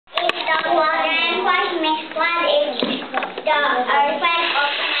the water and wash me. What if the earthquake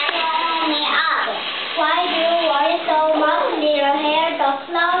opened me up? Why do you worry so much, little hair? The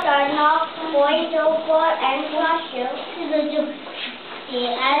clouds are not going to fall and crush you. The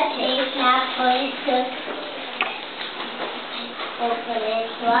earth is not going to open and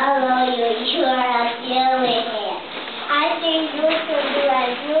swallow you. You are still with it. I think you should do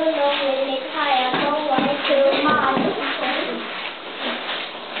as you look really tired. Don't worry too much.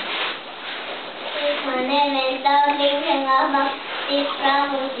 Don't thinking about these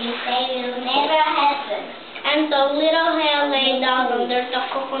problems, they will never happen. And the little hare lay down under the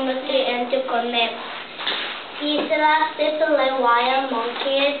coconut tree and took a nap. He slept peacefully while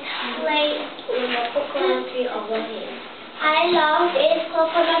monkeys played in the coconut tree overhead. I love this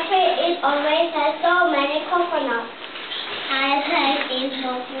coconut tree. It always has so many coconuts. I like this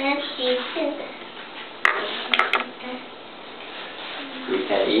coconut tree too. We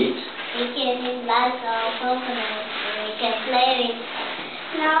can eat. We can eat lots of coconuts. We can play with.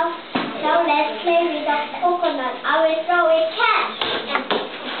 Now let's play with the coconut. I will throw it catch.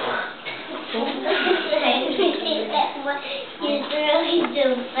 You threw it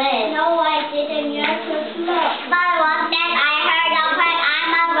too fast. No, I didn't. You're too slow. But once that I heard of her,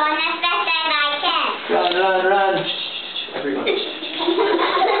 I'm a run as fast as I can. Run, run, run. Everyone. Run,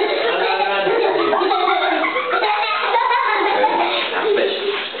 run, run. Now fish.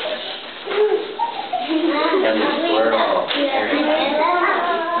 And the squirrel.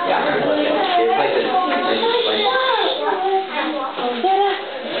 Yeah, look at it. Here, place it.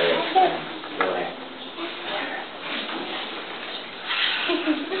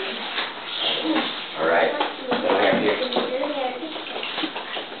 All right. Go ahead, here.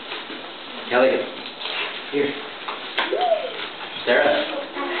 Kelly, here. Sarah.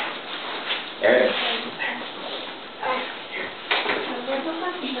 Eric.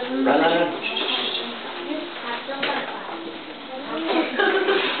 Run, run, run.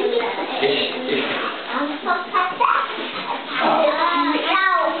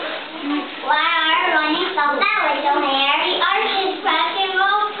 Why are you running so fast, little hare? The earth is cracking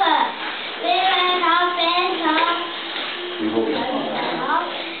open. We ran up and up. We will be.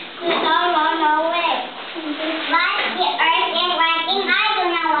 We don't run away. But the earth is cracking. I do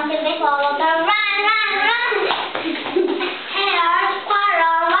not want to be followed. Run, run, run. Hey,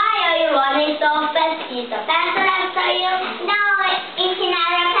 squirrel, why are you running so fast? Is the faster after you? No, it's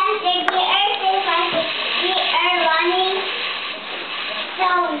not a faster. The earth is faster. We are running. So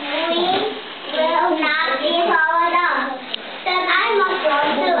we will not be followed up. Then I must run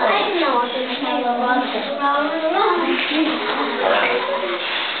too. I do not want to be followed. Run, run.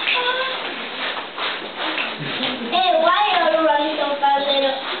 Hey, why are you running so fast,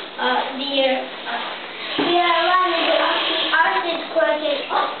 little deer? We are running because the earth is cracking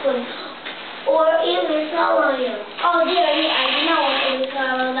open, or it will swallow you. Oh dear me, I do not want to be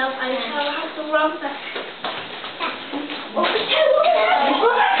swallowed up. I shall have to run fast.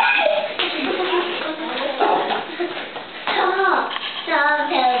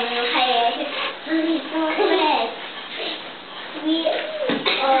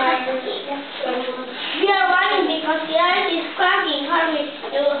 We are running because the earth is cracking. Hurry,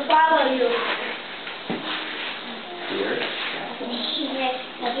 it will swallow you. Here.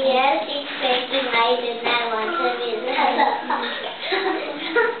 The earth is cracking. I do not want to be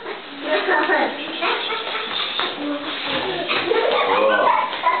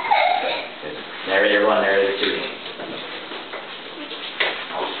Narrator 1, narrator 2.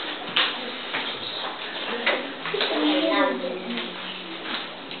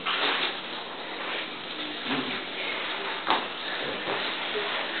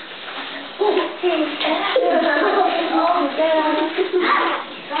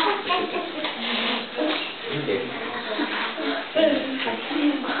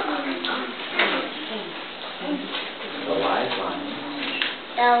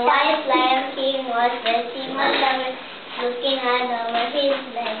 The wise lion king was resting on the looking out over his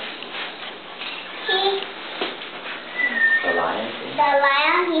bed. The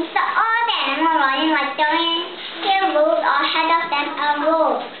lion king saw all the animals running like the wind. He moved ahead of them and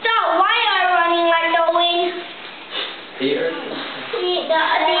roared. Stop! Why are you running like the wind? The earth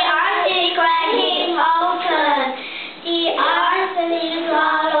is cracking open. The earth is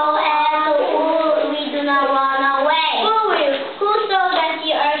hollow and we do not run away. Who saw that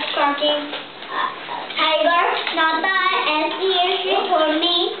the earth cracking? Tiger, not I, and she told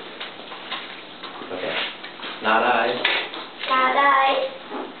me. Okay. Not I. Not I.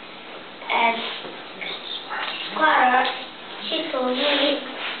 And squirrel, she told me.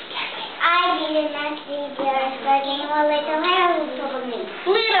 I did not see the earth cracking a little hair.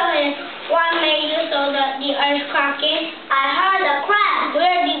 that the earth cracking? I heard a crack.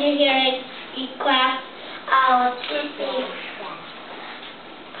 Where did you hear it crack? I was sleeping.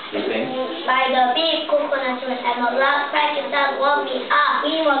 By the big coconut tree, and a loud cracking sound woke me up.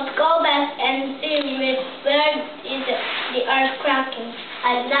 We must go back and see where is the earth cracking.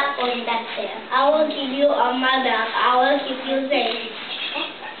 I'm not going back there. I will give you a mother. I will keep you safe.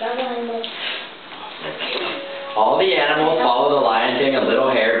 All the animals follow the lion King and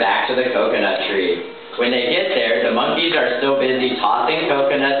Little Hare back to the coconut tree. When they get there, the monkeys are still busy tossing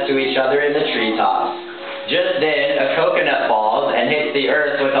coconuts to each other in the treetops. Just then, a coconut falls and hits the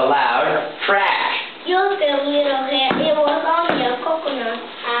earth with a loud crack. You said, Little Hare, it was only a coconut.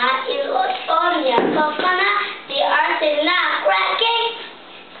 It was only a coconut. The earth is not cracking.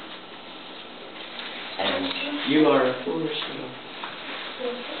 And you are a foolish little...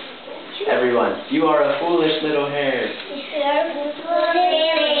 Everyone, you are a foolish little hare.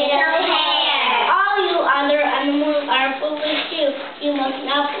 All you other animals are foolish too. You must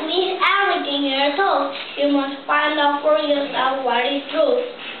not believe everything you're told. You must find out for yourself what is true.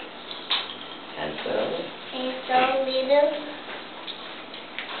 And so Little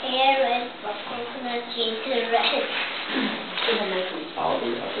Hare went from coconut tree to rest.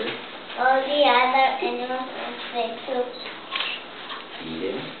 all the other animals went to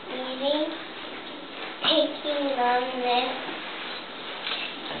eating, taking long naps,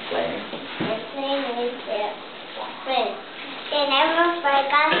 and playing with their friends. They never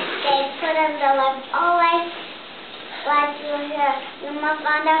forgot. They put on the left. Always what you hear. You must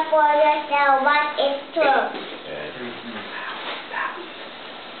find out for yourself what is true.